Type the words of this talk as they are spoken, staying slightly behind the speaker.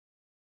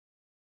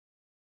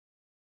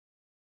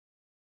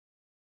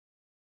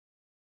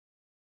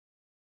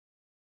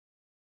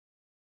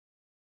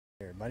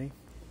Hey everybody,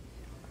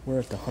 we're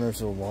at the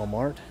Huntersville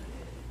Walmart.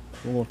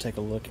 We're going to take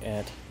a look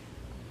at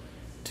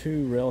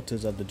two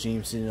relatives of the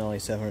GMC Denali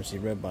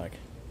 700cc road bike.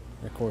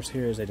 And of course,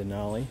 here is a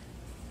Denali.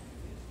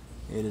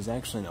 It is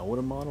actually an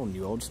older model,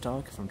 new old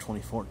stock from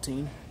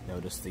 2014.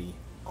 Notice the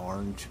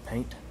orange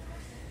paint.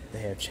 They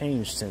have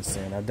changed since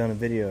then. I've done a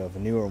video of a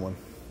newer one,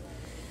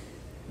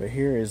 but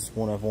here is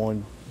one I've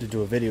wanted to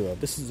do a video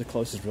of. This is the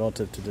closest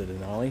relative to the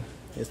Denali.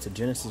 It's the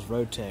Genesis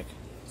RoadTech.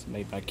 It's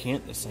made by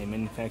Kent, the same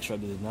manufacturer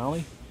of the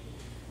Denali.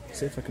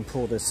 See if I can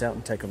pull this out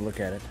and take a look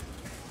at it.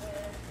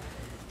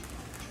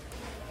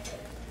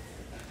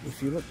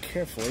 If you look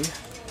carefully,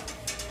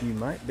 you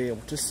might be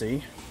able to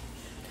see,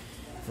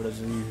 for those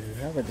of you who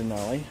have a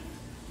Denali,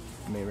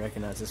 you may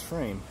recognize this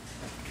frame.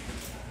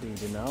 The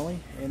Denali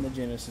and the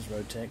Genesis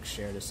RoadTech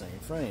share the same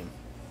frame.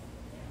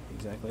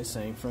 Exactly the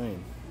same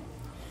frame.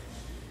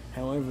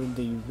 However,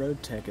 the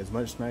RoadTech is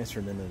much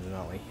nicer than the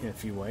Denali in a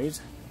few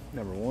ways.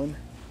 Number one,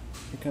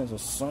 it comes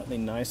with slightly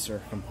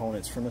nicer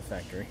components from the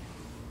factory.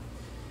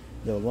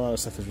 Though a lot of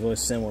stuff is really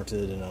similar to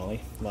the Denali,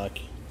 like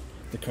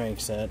the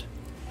crankset,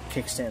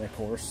 kickstand of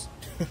course.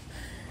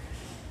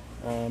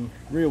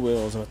 Rear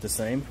wheels are about the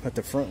same, but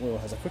the front wheel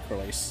has a quick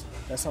release.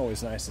 That's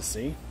always nice to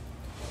see.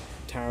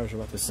 Tires are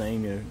about the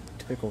same, you know,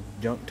 typical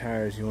junk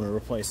tires. You want to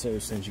replace those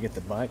as soon as you get the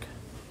bike.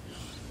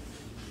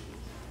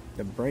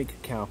 The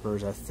brake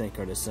calipers I think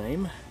are the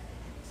same,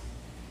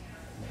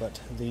 but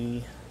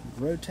the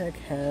RoadTech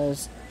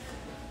has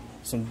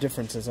some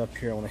differences up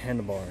here on the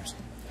handlebars.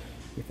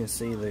 You can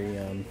see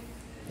the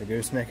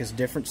gooseneck is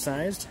different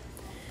sized.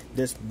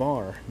 This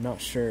bar,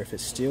 not sure if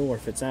it's steel or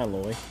if it's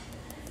alloy.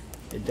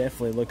 It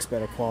definitely looks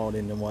better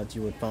quality than what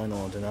you would find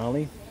on a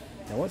Denali.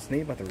 Now what's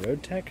neat about the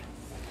RoadTech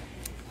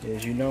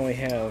is you not only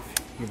have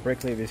your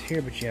brake levers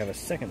here, but you have a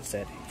second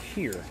set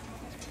here.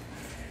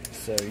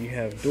 So you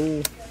have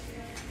dual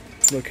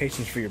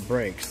locations for your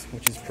brakes,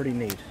 which is pretty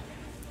neat.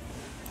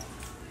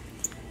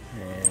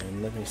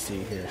 And let me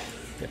see here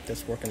if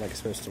that's working like it's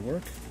supposed to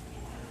work.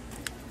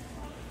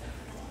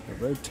 The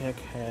RoadTech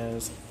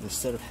has,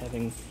 instead of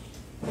having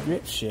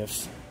grip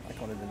shifts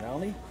like on the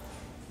Denali,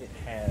 it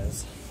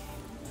has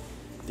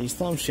these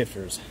thumb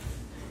shifters.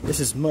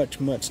 This is much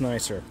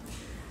nicer,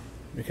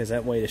 because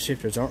that way the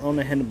shifters aren't on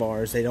the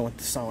handlebars. They don't have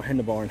to saw a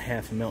handlebar in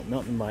half and mount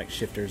mountain bike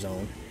shifters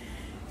on.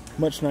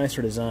 Much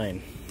nicer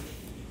design.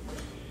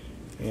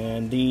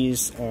 And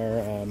these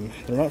are,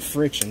 they're not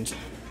frictions.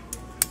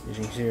 As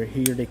you can see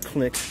here, they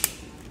click.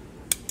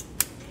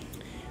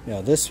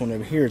 Now this one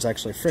over here is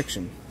actually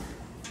friction.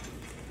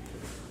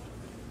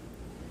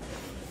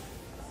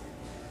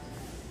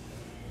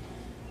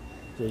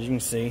 So as you can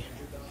see,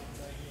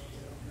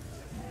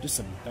 just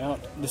about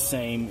the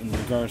same in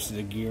regards to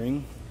the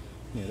gearing.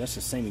 You know, that's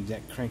the same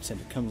exact crankset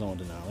that comes on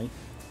Denali.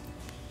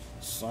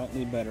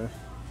 Slightly better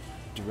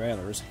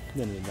derailleurs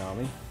than the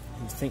Denali.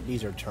 I think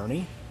these are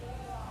turny,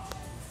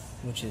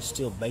 which is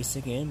still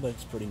basic in, but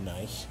it's pretty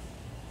nice.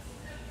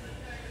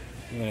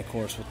 And then of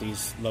course with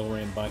these lower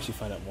end bikes you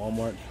find at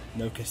Walmart,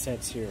 no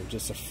cassettes here,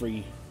 just a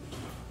free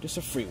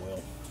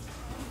wheel.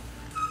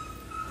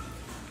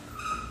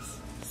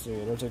 So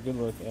there's a good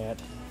look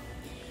at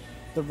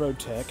the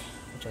RoadTech,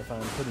 which I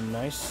find pretty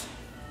nice.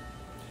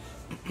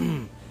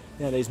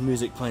 Nowadays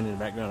music playing in the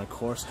background of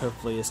course,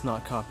 hopefully it's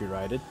not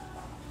copyrighted.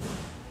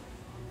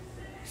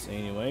 So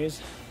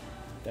anyways,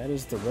 that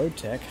is the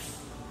RoadTech.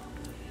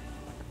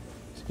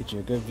 Let's get you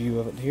a good view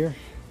of it here.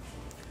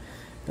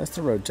 That's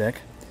the RoadTech.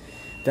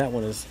 That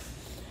one is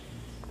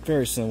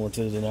very similar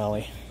to the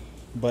Denali,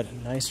 but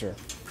nicer.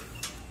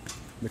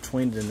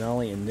 Between the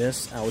Denali and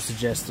this, I would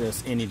suggest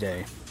this any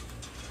day.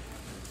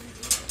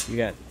 You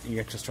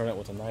have to start out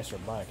with a nicer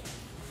bike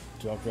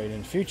to upgrade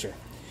in the future.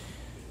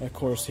 Of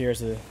course,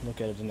 here's a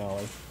look at a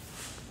Denali,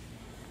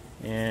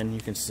 and you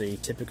can see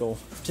typical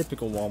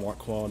Walmart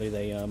quality.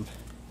 They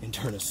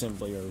during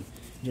assembly or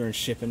during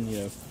shipping, you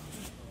know,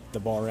 the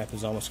bar wrap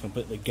is almost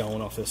completely gone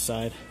off this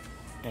side.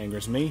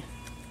 Angers me.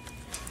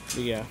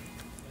 But yeah,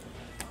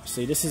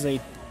 see, this is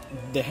the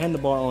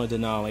handlebar on a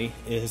Denali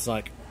is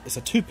like, it's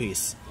a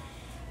two-piece,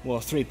 well,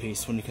 a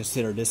three-piece when you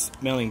consider this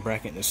mounting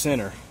bracket in the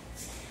center.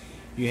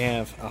 You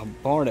have a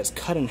bar that's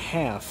cut in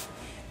half,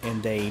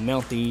 and they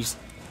mount these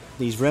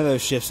revo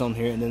shifts on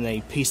here, and then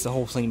they piece the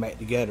whole thing back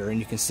together. And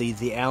you can see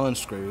the Allen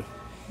screw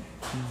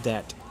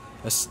that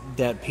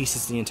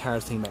pieces the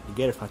entire thing back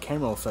together. If my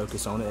camera will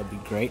focus on it, that'd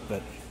be great.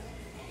 But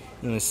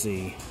let's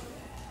see,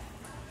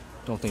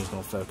 don't think it's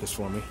gonna focus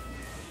for me.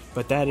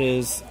 But that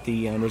is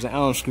the there's an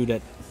Allen screw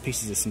that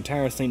pieces this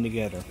entire thing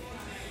together.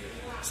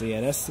 So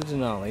yeah, that's the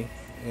Denali.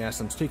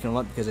 Yes, I'm speaking a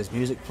lot because there's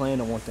music playing.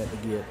 I want that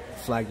to get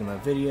flagged in my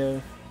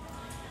video.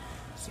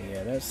 So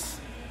yeah, this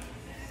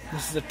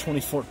is a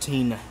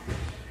 2014,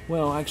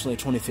 well actually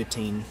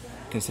 2015,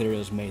 consider it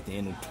was made at the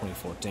end of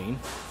 2014.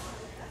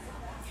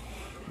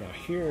 Now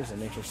here's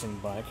an interesting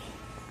bike.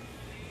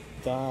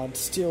 I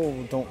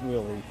still don't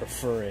really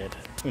prefer it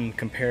when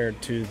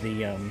compared to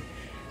the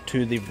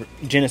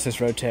Genesis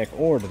RoadTech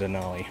or the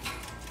Denali.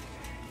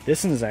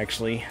 This one is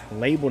actually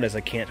labeled as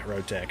a Kent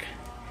RoadTech.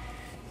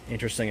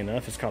 Interesting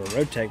enough, it's called a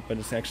RoadTec, but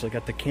it's actually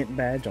got the Kent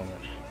badge on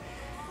it,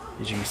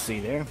 as you can see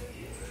there.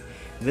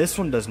 This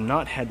one does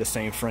not have the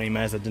same frame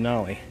as a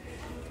Denali.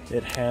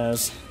 It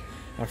has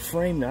a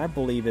frame that I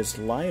believe is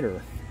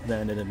lighter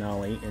than the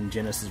Denali in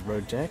Genesis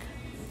RoadTech.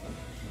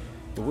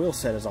 The wheel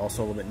set is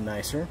also a little bit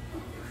nicer.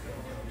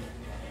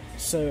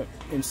 So,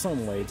 in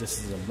some ways,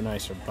 this is a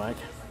nicer bike.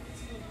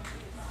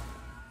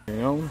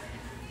 Well,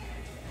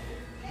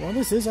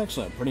 this is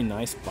actually a pretty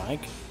nice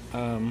bike.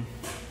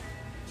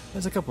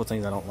 There's a couple of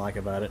things I don't like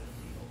about it.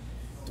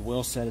 The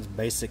wheel set is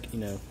basic, you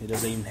know, it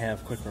doesn't even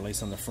have quick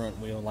release on the front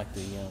wheel like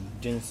the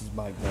Genesis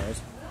bike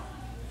does.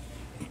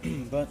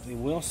 But the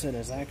wheel set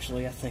is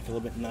actually, I think, a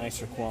little bit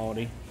nicer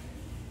quality.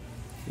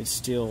 It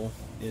still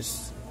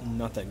is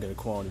not that good a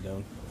quality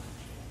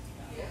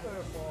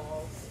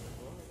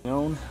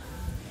though.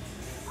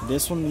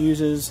 This one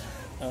uses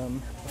a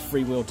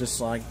freewheel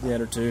just like the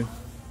other two.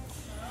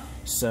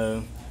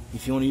 So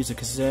if you want to use a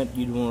cassette,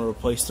 you'd want to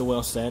replace the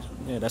wheel set.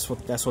 Yeah, that's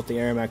what the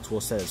Airmax wheel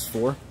set is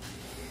for.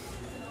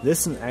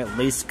 This one at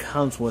least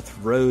comes with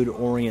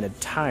road-oriented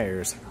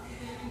tires.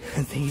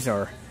 These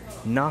are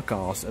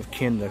knockoffs of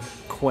Kenda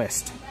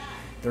Quest.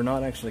 They're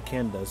not actually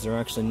Kendas, they're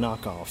actually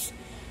knockoffs.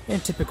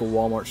 In typical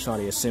Walmart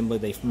shoddy assembly,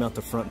 they mount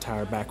the front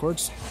tire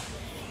backwards.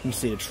 You can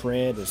see the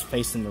tread is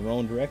facing the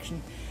wrong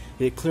direction.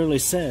 It clearly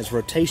says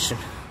rotation.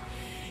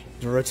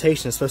 The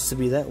rotation is supposed to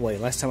be that way.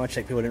 Last time I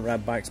checked, people didn't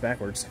ride bikes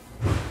backwards.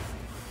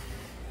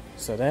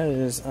 So that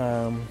is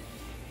the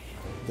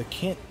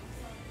Kent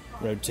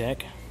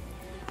RoadTech.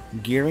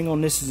 Gearing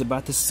on this is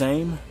about the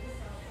same.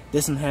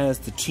 This one has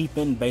the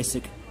cheap-end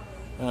basic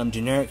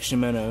generic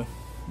Shimano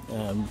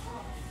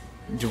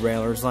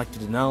derailleurs like the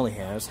Denali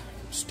has,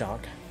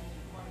 stock.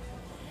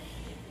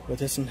 But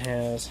this one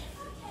has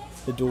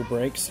the dual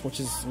brakes, which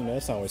is, you know,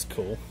 that's always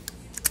cool.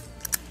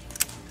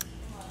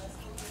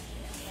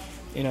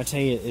 And I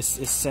tell you,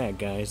 it's sad,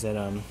 guys, that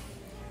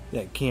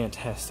that Kent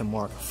has to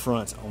mark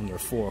fronts on their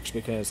forks,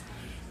 because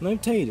let me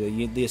tell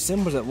you, the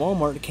assemblers at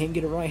Walmart can't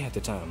get it right half the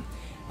time.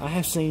 I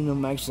have seen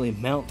them actually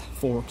mount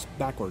forks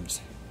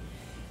backwards,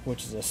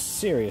 which is a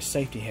serious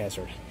safety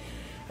hazard.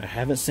 I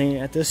haven't seen it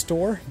at this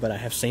store, but I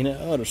have seen it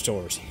at other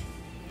stores.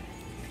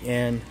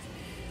 And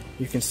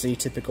you can see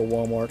typical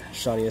Walmart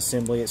shoddy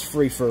assembly. It's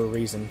free for a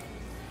reason.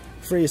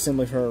 Free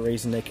assembly for a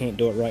reason. They can't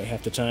do it right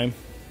half the time.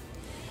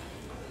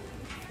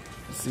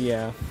 So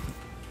yeah,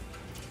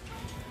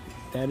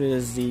 that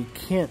is the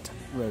Kent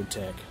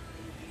RoadTech,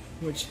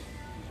 which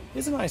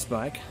is a nice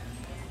bike.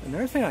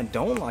 Another thing I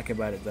don't like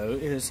about it though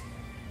is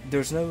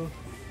there's no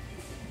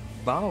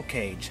bottle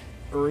cage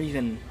or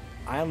even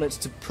eyelets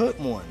to put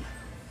one.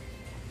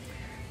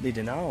 The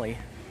Denali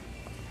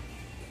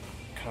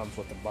comes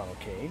with a bottle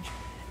cage,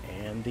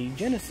 and the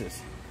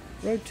Genesis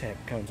RoadTech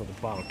comes with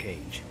a bottle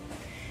cage.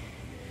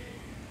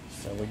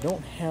 So we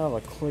don't have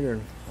a clear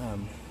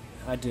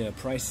idea of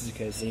prices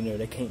because, you know,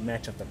 they can't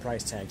match up the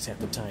price tags half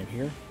the time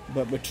here.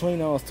 But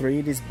between all three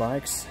of these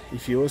bikes,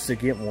 if you was to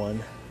get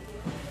one,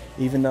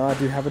 even though I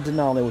do have a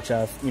Denali, which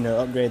I've, you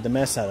know, upgraded the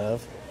mess out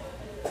of,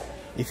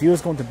 if you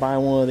was going to buy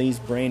one of these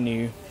brand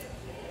new,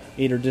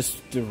 either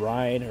just to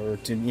ride or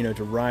to, you know,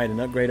 to ride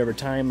and upgrade over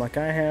time like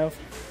I have,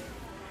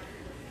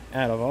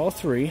 out of all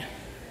three,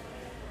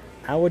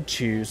 I would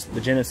choose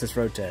the Genesis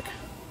RoadTech.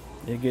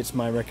 It gets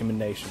my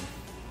recommendation.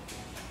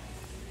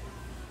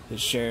 It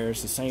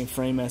shares the same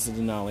frame as the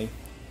Denali,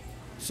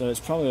 so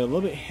it's probably a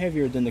little bit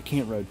heavier than the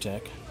Kent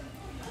RoadTech,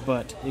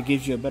 but it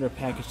gives you a better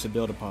package to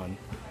build upon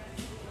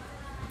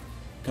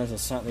because of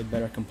slightly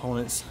better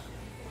components,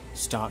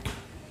 stock,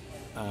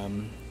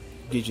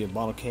 gives you a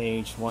bottle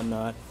cage,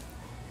 whatnot.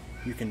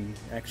 You can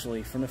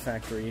actually, from the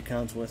factory, it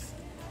comes with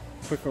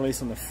quick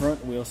release on the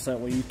front wheel set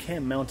where you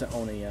can mount it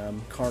on a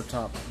car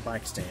top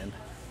bike stand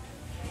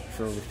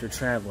for if you're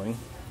traveling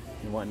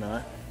and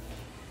whatnot.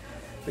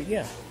 But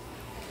yeah,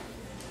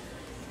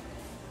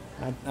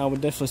 I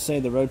would definitely say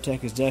the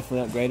RoadTech is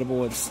definitely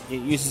upgradable. It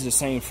uses the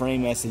same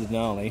frame as the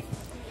Denali,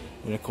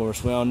 and of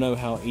course we all know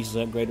how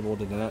easily upgradable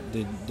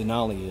the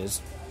Denali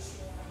is.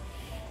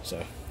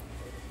 So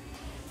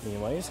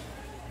anyways,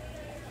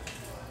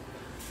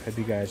 hope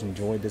you guys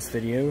enjoyed this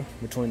video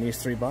between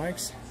these three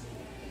bikes.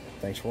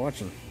 Thanks for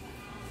watching.